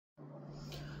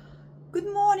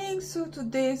Good morning. So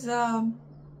today's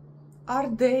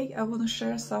art day. I want to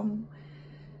share some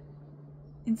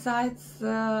insights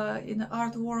in the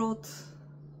art world.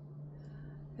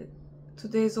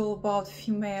 Today is all about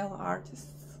female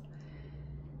artists.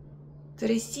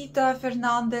 Teresita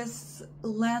Fernandez,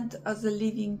 Land as a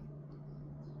Living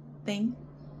Thing.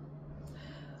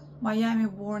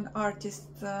 Miami-born artist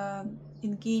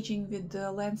engaging with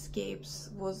the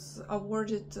landscapes, was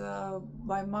awarded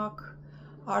by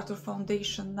MacArthur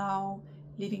Foundation, now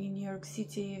living in New York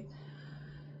City.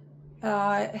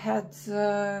 Had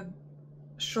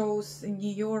shows in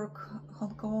New York,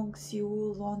 Hong Kong,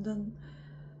 Seoul, London.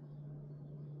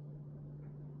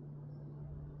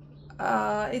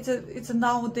 It's a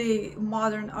nowadays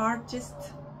modern artist,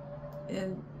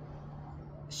 and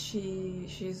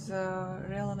she's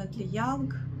relatively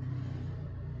young,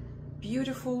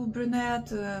 beautiful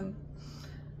brunette.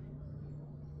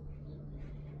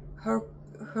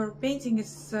 Her painting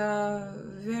is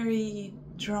very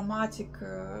dramatic,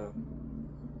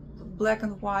 black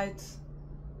and white,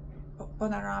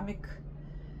 panoramic,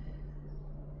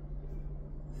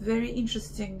 very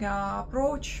interesting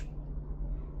approach.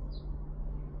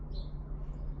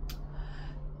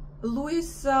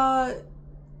 Louise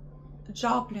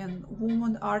Joplin,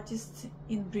 woman artist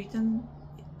in Britain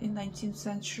in 19th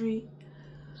century.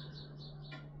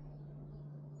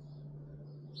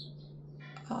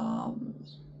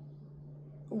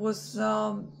 Was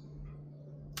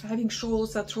having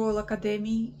shows at Royal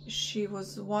Academy. She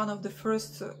was one of the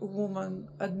first women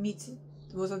admitted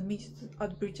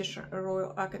at British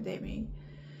Royal Academy.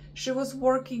 She was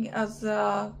working as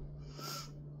a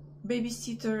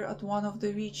babysitter at one of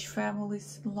the rich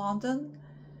families in London,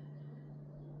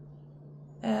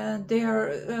 and they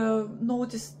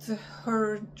noticed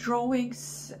her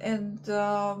drawings and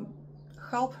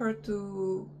helped her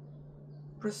to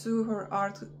pursue her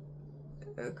art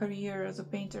career as a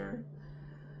painter.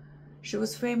 She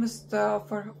was famous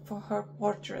for her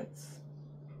portraits.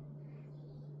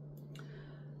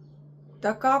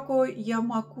 Takako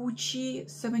Yamaguchi,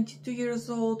 72 years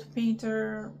old,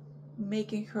 painter,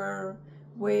 making her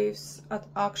waves at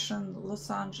Action, Los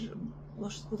Angeles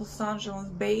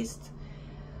based,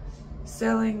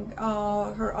 selling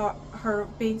her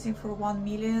painting for 1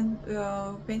 million,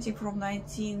 painting from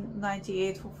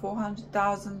 1998 for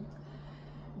 400,000,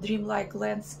 dreamlike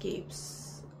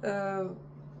landscapes.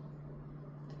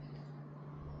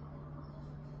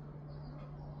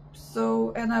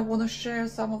 And I want to share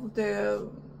some of the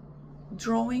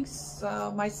drawings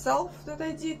myself that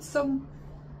I did. Some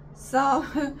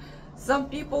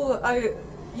people I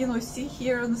see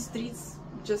here on the streets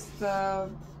just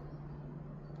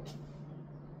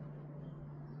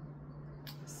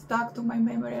stuck to my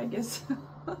memory, I guess.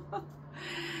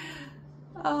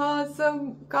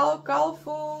 Some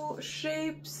colorful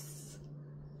shapes,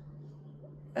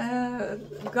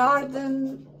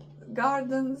 gardens,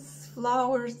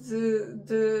 flowers,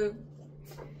 the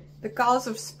colors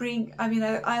of spring. I mean,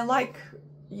 I like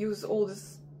use all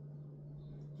these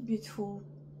beautiful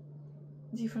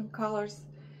different colors,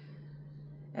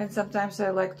 and sometimes I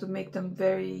like to make them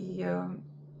very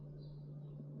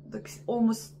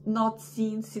almost not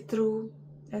seen, see-through,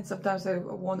 and sometimes I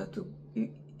wanted to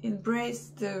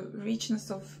embrace the richness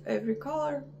of every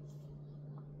color.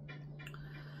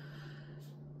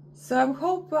 So I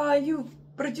hope you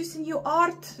producing new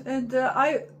art, and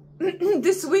I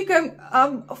this week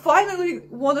I'm finally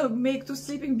want to make two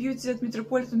Sleeping Beauty at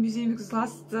Metropolitan Museum, because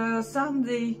last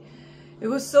Sunday it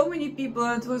was so many people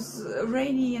and it was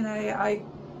rainy and I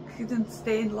couldn't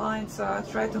stay in line, so I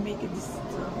tried to make it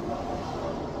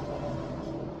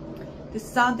this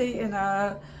Sunday, and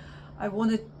I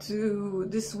wanted to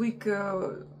this week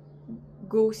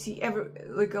go see a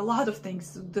lot of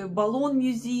things. The Balloon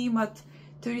Museum at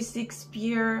 36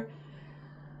 Pier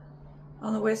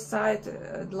on the west side.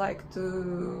 I'd like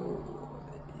to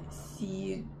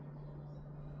see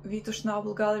Vito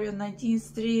Schnabel Gallery on 19th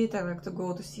Street. I like to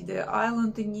go to see the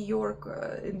island in New York,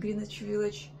 in Greenwich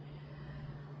Village.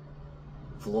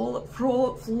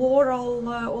 Floral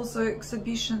also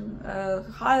exhibition,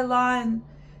 High Line.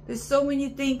 There's so many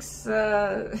things,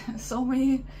 so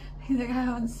many things that I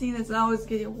haven't seen. Now it's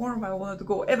getting warm. I wanted to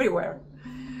go everywhere,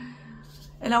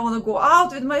 and I want to go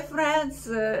out with my friends.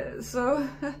 So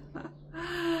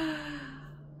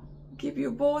keep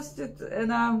you posted,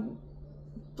 and I'm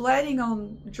planning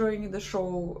on joining the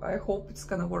show. I hope it's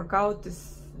gonna work out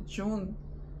this June.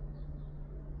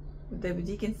 Debbie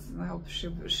Dickens. I hope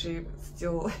she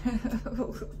still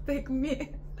will take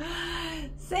me.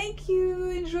 Thank you.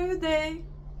 Enjoy your day.